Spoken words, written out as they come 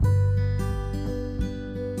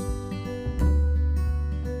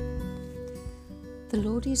The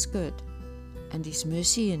Lord is good, and His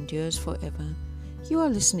mercy endures forever. You are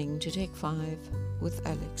listening to Take 5 with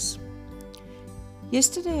Alex.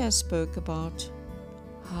 Yesterday I spoke about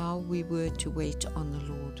how we were to wait on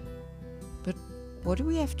the Lord. But what do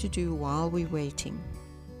we have to do while we're waiting?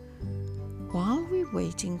 While we're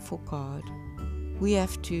waiting for God, we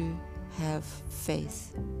have to have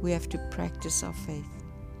faith. We have to practice our faith.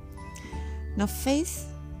 Now, faith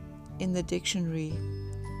in the dictionary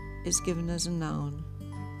is given as a noun: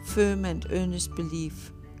 firm and earnest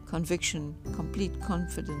belief, conviction, complete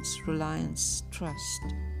confidence, reliance, trust.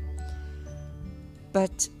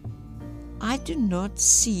 But I do not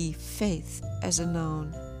see faith as a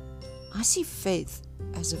noun. I see faith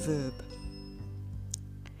as a verb,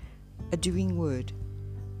 a doing word,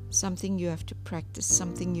 something you have to practice,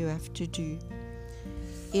 something you have to do.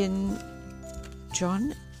 In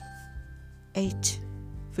John 8,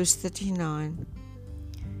 verse 39,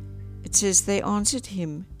 it says, "They answered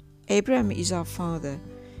him, 'Abraham is our father.'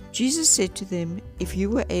 Jesus said to them, 'If you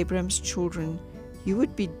were Abraham's children, you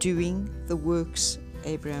would be doing the works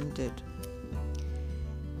Abraham did.'"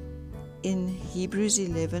 In Hebrews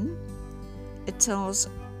 11, it tells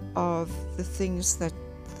of the things that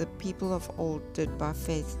the people of old did by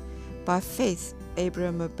faith. By faith,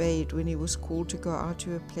 Abraham obeyed when he was called to go out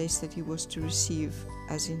to a place that he was to receive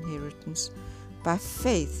as inheritance. By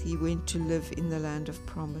faith, he went to live in the land of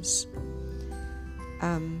promise.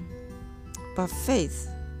 By faith,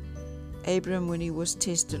 Abraham, when he was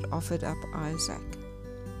tested, offered up Isaac.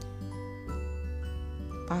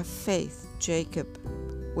 By faith, Jacob,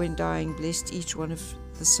 when dying, blessed each one of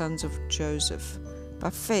the sons of Joseph. By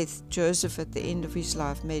faith, Joseph, at the end of his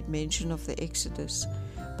life, made mention of the Exodus.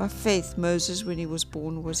 By faith, Moses, when he was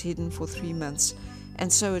born, was hidden for 3 months.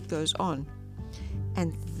 And so it goes on.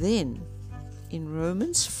 And then, in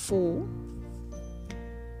Romans 4,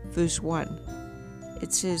 verse 1,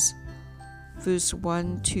 it says, verse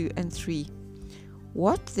 1, 2, and 3,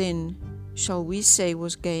 "What then shall we say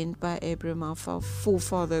was gained by Abraham our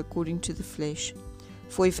forefather according to the flesh?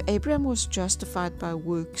 For if Abraham was justified by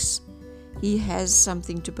works, he has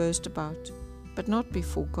something to boast about, but not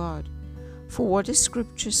before God. For what does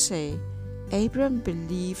Scripture say? Abraham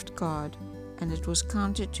believed God, and it was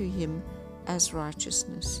counted to him as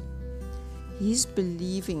righteousness." His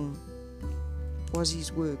believing was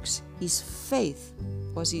his works. His faith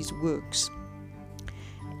was his works.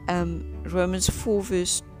 Romans 4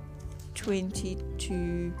 verse 20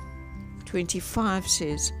 to 25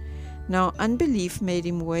 says, "Now unbelief made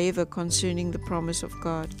him waver concerning the promise of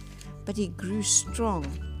God, but he grew strong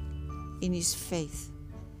in his faith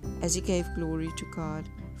as he gave glory to God,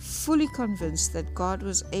 fully convinced that God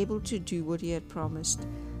was able to do what he had promised.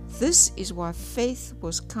 This is why faith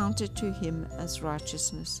was counted to him as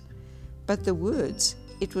righteousness. But the words,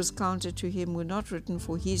 'It was counted to him,' were not written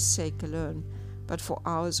for his sake alone, but for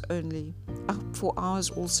ours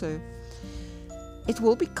also. It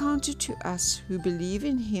will be counted to us who believe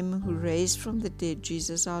in him who raised from the dead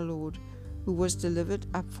Jesus our Lord, who was delivered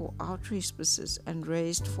up for our trespasses and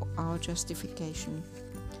raised for our justification."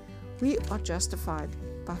 We are justified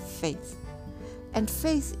by faith, and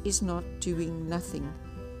faith is not doing nothing.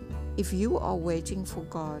 If you are waiting for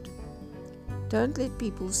God, don't let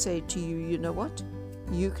people say to you, "You know what?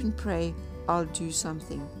 You can pray, I'll do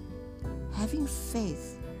something." Having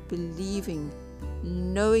faith, believing,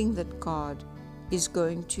 knowing that God is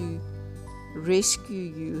going to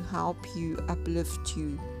rescue you, help you, uplift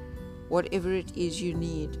you, whatever it is you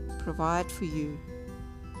need, provide for you,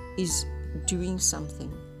 is doing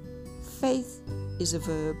something. Faith is a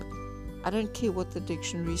verb. I don't care what the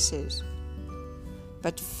dictionary says.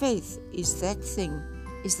 But faith is that thing,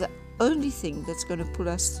 is the only thing that's going to pull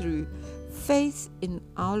us through. Faith in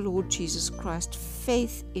our Lord Jesus Christ,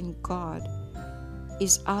 faith in God,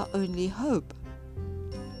 is our only hope.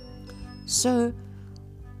 So,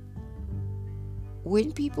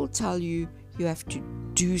 when people tell you you have to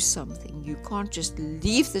do something, you can't just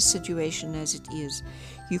leave the situation as it is.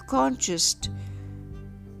 You can't just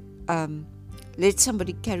let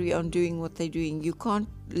somebody carry on doing what they're doing. You can't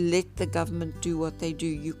let the government do what they do.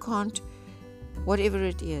 You can't, whatever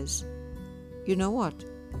it is. You know what?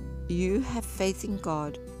 You have faith in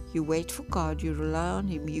God. You wait for God. You rely on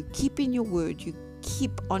Him. You keep in your word. You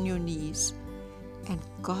keep on your knees. And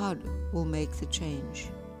God will make the change.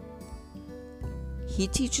 He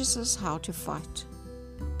teaches us how to fight.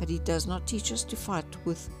 But He does not teach us to fight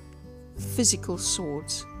with physical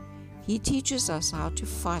swords. He teaches us how to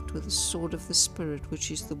fight with the sword of the Spirit, which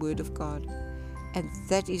is the Word of God. And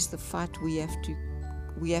that is the fight we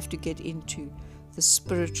have to get into, the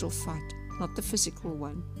spiritual fight, not the physical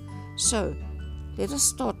one. So, Let us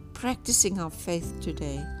start practicing our faith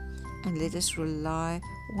today, and let us rely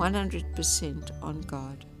 100% on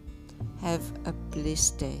God. Have a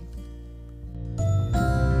blessed day.